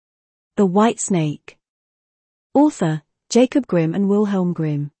The White Snake. Author, Jacob Grimm and Wilhelm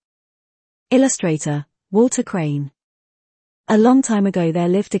Grimm. Illustrator, Walter Crane. A long time ago there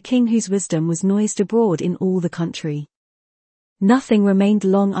lived a king whose wisdom was noised abroad in all the country. Nothing remained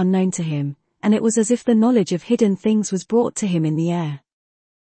long unknown to him, and it was as if the knowledge of hidden things was brought to him in the air.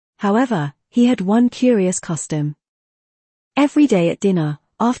 However, he had one curious custom. Every day at dinner,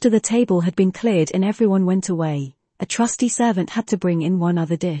 after the table had been cleared and everyone went away, a trusty servant had to bring in one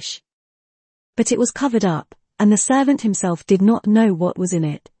other dish. But it was covered up, and the servant himself did not know what was in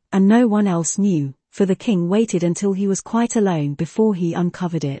it, and no one else knew, for the king waited until he was quite alone before he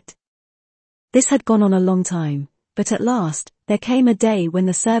uncovered it. This had gone on a long time, but at last, there came a day when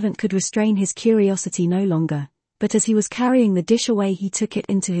the servant could restrain his curiosity no longer, but as he was carrying the dish away he took it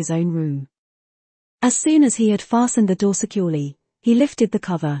into his own room. As soon as he had fastened the door securely, he lifted the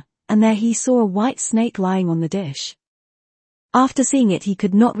cover, and there he saw a white snake lying on the dish. After seeing it he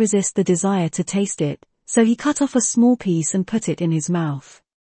could not resist the desire to taste it, so he cut off a small piece and put it in his mouth.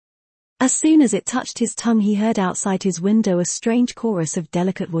 As soon as it touched his tongue he heard outside his window a strange chorus of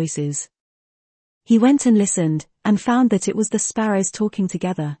delicate voices. He went and listened, and found that it was the sparrows talking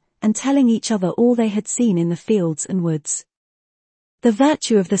together, and telling each other all they had seen in the fields and woods. The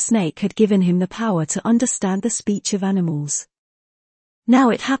virtue of the snake had given him the power to understand the speech of animals. Now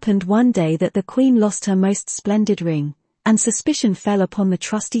it happened one day that the queen lost her most splendid ring, and suspicion fell upon the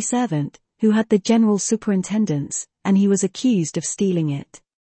trusty servant, who had the general superintendence, and he was accused of stealing it.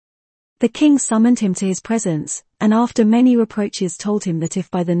 The king summoned him to his presence, and after many reproaches told him that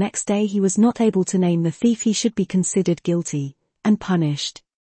if by the next day he was not able to name the thief he should be considered guilty, and punished.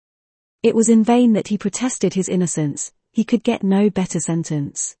 It was in vain that he protested his innocence, he could get no better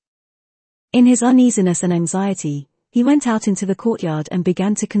sentence. In his uneasiness and anxiety, he went out into the courtyard and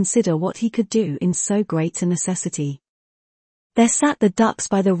began to consider what he could do in so great a necessity. There sat the ducks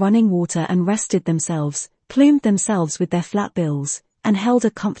by the running water and rested themselves, plumed themselves with their flat bills, and held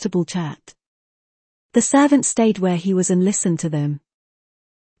a comfortable chat. The servant stayed where he was and listened to them.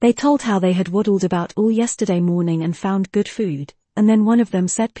 They told how they had waddled about all yesterday morning and found good food, and then one of them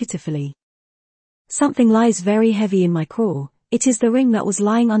said pitifully, "Something lies very heavy in my craw, it is the ring that was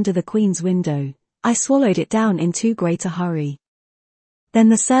lying under the queen's window, I swallowed it down in too great a hurry." Then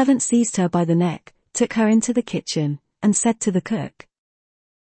the servant seized her by the neck, took her into the kitchen, and said to the cook,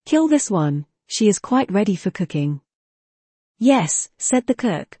 "Kill this one, she is quite ready for cooking." "Yes," said the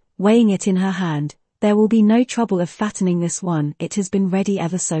cook, weighing it in her hand, "there will be no trouble of fattening this one, it has been ready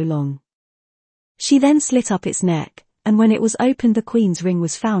ever so long." She then slit up its neck, and when it was opened the queen's ring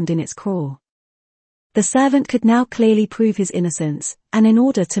was found in its craw. The servant could now clearly prove his innocence, and in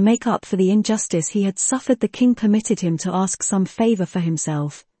order to make up for the injustice he had suffered the king permitted him to ask some favor for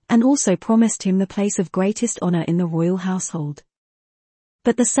himself, and also promised him the place of greatest honor in the royal household.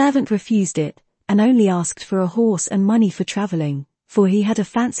 But the servant refused it, and only asked for a horse and money for traveling, for he had a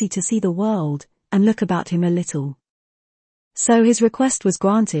fancy to see the world, and look about him a little. So his request was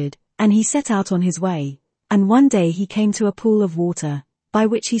granted, and he set out on his way, and one day he came to a pool of water, by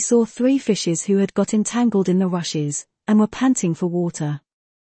which he saw 3 fishes who had got entangled in the rushes, and were panting for water.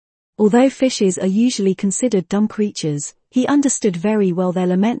 Although fishes are usually considered dumb creatures, he understood very well their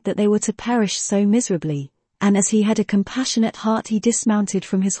lament that they were to perish so miserably, and as he had a compassionate heart he dismounted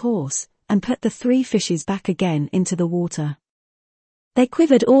from his horse, and put the 3 fishes back again into the water. They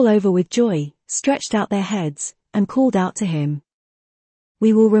quivered all over with joy, stretched out their heads, and called out to him,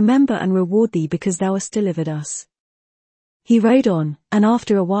 "We will remember and reward thee because thou hast delivered us." He rode on, and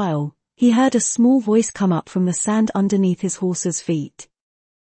after a while, he heard a small voice come up from the sand underneath his horse's feet.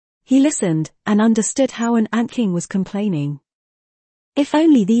 He listened, and understood how an ant-king was complaining. "If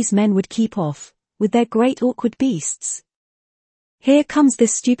only these men would keep off, with their great awkward beasts. Here comes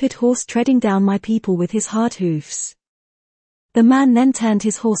this stupid horse treading down my people with his hard hoofs." The man then turned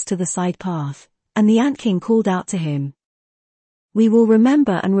his horse to the side path, and the ant-king called out to him, "We will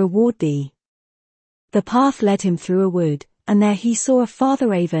remember and reward thee." The path led him through a wood, and there he saw a father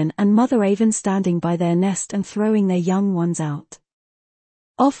raven and mother raven standing by their nest and throwing their young ones out.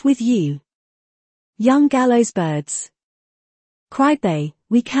 "Off with you, young gallows birds!" cried they,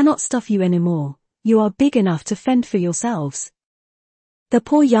 "we cannot stuff you any more, you are big enough to fend for yourselves." The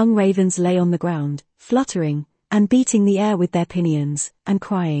poor young ravens lay on the ground, fluttering, and beating the air with their pinions, and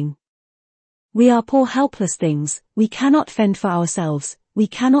crying, "We are poor helpless things, we cannot fend for ourselves, we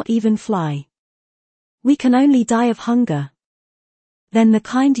cannot even fly. We can only die of hunger." Then the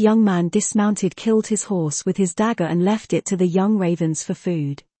kind young man dismounted, killed his horse with his dagger and left it to the young ravens for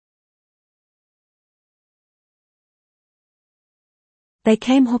food. They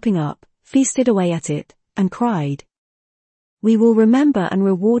came hopping up, feasted away at it, and cried, "We will remember and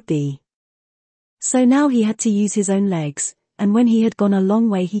reward thee." So now he had to use his own legs, and when he had gone a long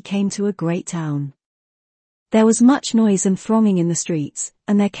way he came to a great town. There was much noise and thronging in the streets,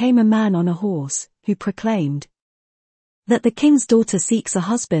 and there came a man on a horse, who proclaimed that the king's daughter seeks a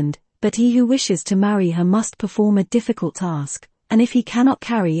husband, but he who wishes to marry her must perform a difficult task, and if he cannot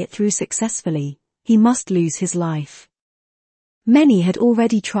carry it through successfully, he must lose his life. Many had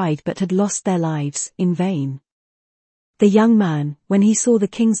already tried but had lost their lives in vain. The young man, when he saw the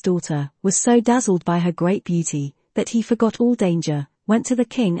king's daughter, was so dazzled by her great beauty, that he forgot all danger, went to the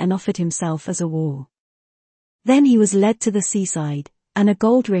king and offered himself as a war. Then he was led to the seaside, and a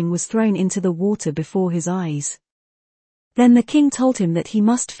gold ring was thrown into the water before his eyes. Then the king told him that he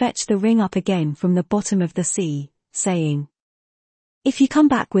must fetch the ring up again from the bottom of the sea, saying, "If you come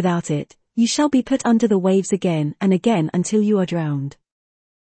back without it, you shall be put under the waves again and again until you are drowned."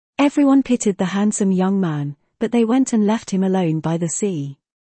 Everyone pitied the handsome young man, but they went and left him alone by the sea.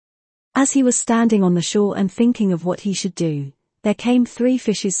 As he was standing on the shore and thinking of what he should do, there came 3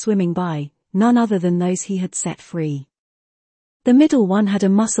 fishes swimming by, none other than those he had set free. The middle one had a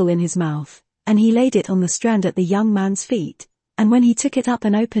mussel in his mouth, and he laid it on the strand at the young man's feet, and when he took it up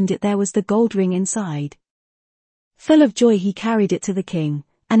and opened it there was the gold ring inside. Full of joy he carried it to the king,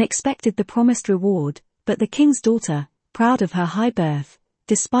 and expected the promised reward, but the king's daughter, proud of her high birth,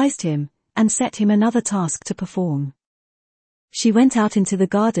 despised him, and set him another task to perform. She went out into the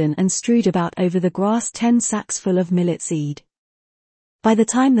garden and strewed about over the grass 10 sacks full of millet seed. "By the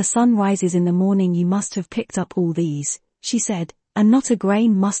time the sun rises in the morning you must have picked up all these," she said, "and not a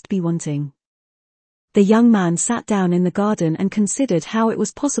grain must be wanting." The young man sat down in the garden and considered how it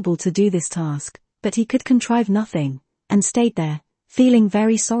was possible to do this task, but he could contrive nothing, and stayed there, feeling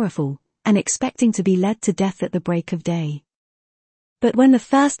very sorrowful, and expecting to be led to death at the break of day. But when the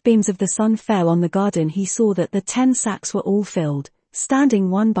first beams of the sun fell on the garden he saw that the 10 sacks were all filled,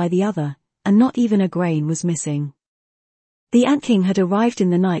 standing one by the other, and not even a grain was missing. The ant king had arrived in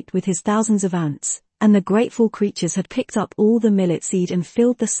the night with his thousands of ants, and the grateful creatures had picked up all the millet seed and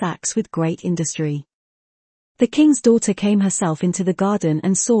filled the sacks with great industry. The king's daughter came herself into the garden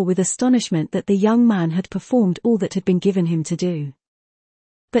and saw with astonishment that the young man had performed all that had been given him to do.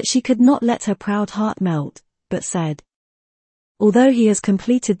 But she could not let her proud heart melt, but said, "Although he has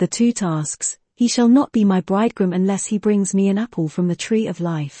completed the 2 tasks, he shall not be my bridegroom unless he brings me an apple from the tree of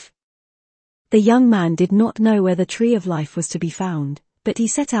life." The young man did not know where the tree of life was to be found, but he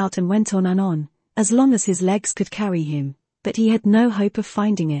set out and went on, as long as his legs could carry him, but he had no hope of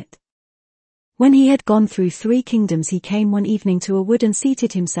finding it. When he had gone through 3 kingdoms he came one evening to a wood and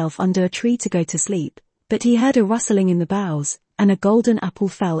seated himself under a tree to go to sleep, but he heard a rustling in the boughs, and a golden apple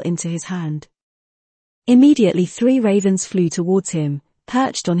fell into his hand. Immediately 3 ravens flew towards him,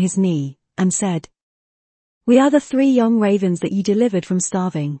 perched on his knee, and said, "We are the 3 young ravens that you delivered from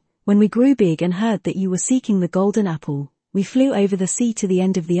starving. When we grew big and heard that you were seeking the golden apple, we flew over the sea to the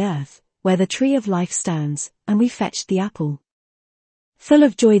end of the earth, where the tree of life stands, and we fetched the apple." Full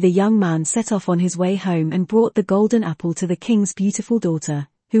of joy the young man set off on his way home and brought the golden apple to the king's beautiful daughter,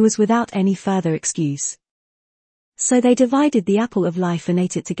 who was without any further excuse. So they divided the apple of life and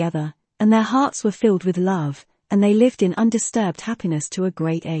ate it together, and their hearts were filled with love, and they lived in undisturbed happiness to a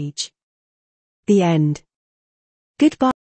great age. The end. Goodbye.